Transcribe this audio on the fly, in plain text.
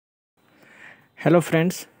Hello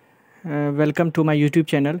friends, welcome to my YouTube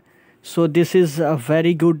channel. So this is a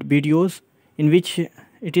very good videos in which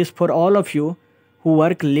it is for all of you who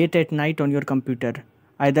work late at night on your computer,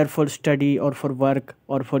 either for study or for work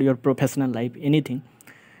or for your professional life, anything.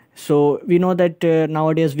 So we know that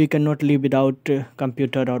nowadays we cannot live without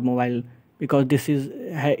computer or mobile because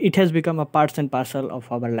it has become a parts and parcel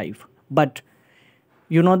of our life. But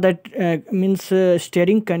you know that means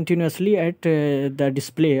staring continuously at the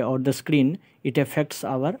display or the screen, it affects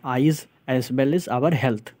our eyes as well as our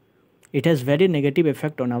health. It has very negative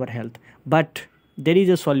effect on our health, but there is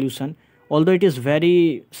a solution, although it is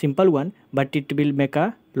very simple one, but it will make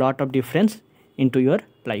a lot of difference into your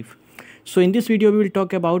life. So in this video we will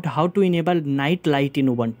talk about how to enable night light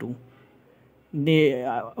in Ubuntu.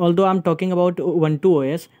 Although I'm talking about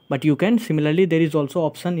Ubuntu OS, but you can similarly, there is also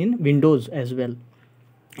option in Windows as well,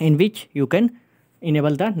 in which you can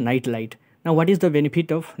enable the night light. Now what is the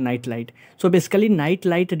benefit of night light? So basically night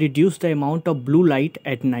light reduce the amount of blue light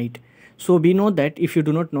at night. So we know that, if you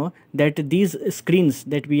do not know, that these screens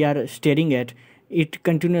that we are staring at, it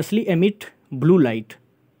continuously emit blue light.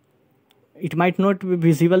 It might not be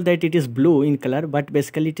visible that it is blue in color, but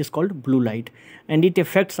basically it is called blue light, and it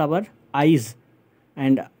affects our eyes,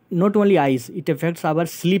 and not only eyes, it affects our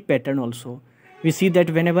sleep pattern also. We see that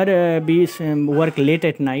whenever we work late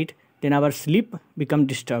at night, then our sleep become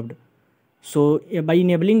disturbed. So by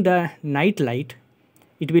enabling the night light,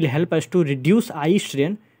 it will help us to reduce eye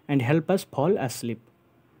strain and help us fall asleep.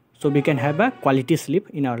 So we can have a quality sleep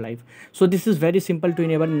in our life. So this is very simple to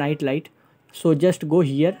enable night light. So just go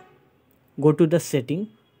here, go to the setting,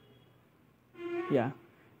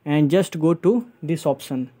 and just go to this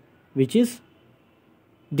option, which is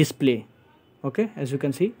display. Okay, as you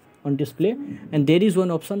can see on display, and there is one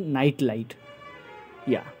option, night light.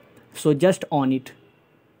 So just on it.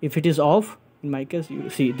 If it is off, in my case, you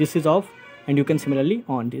see this is off, and you can similarly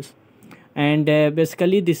on this. And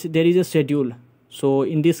basically there is a schedule. So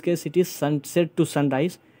in this case it is sunset to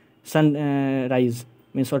sunrise. Sunrise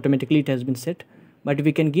means automatically it has been set, but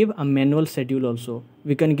we can give a manual schedule also.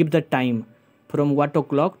 We can give the time from what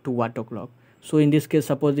o'clock to what o'clock. So in this case,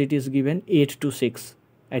 suppose it is given 8 to 6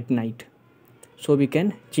 at night. So we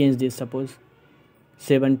can change this, suppose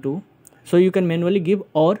 7 to, so you can manually give,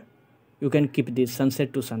 or you can keep this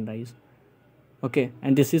sunset to sunrise. Okay,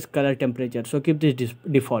 and this is color temperature, so keep this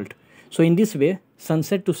default. So in this way,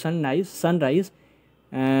 sunset to sunrise,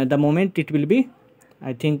 the moment it will be,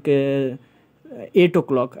 I think 8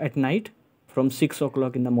 o'clock at night, from 6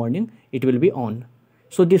 o'clock in the morning it will be on.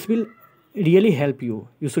 So this will really help you.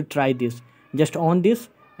 You should try this. Just on this,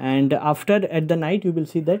 and after at the night you will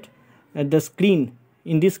see that the screen,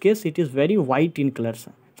 in this case it is very white in colors,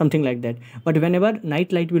 something like that. But whenever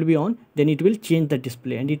night light will be on, then it will change the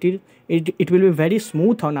display, and it will be very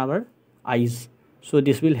smooth on our eyes. So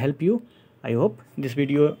this will help you. I hope this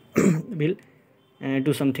video will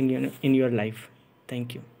do something in your life.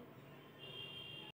 Thank you.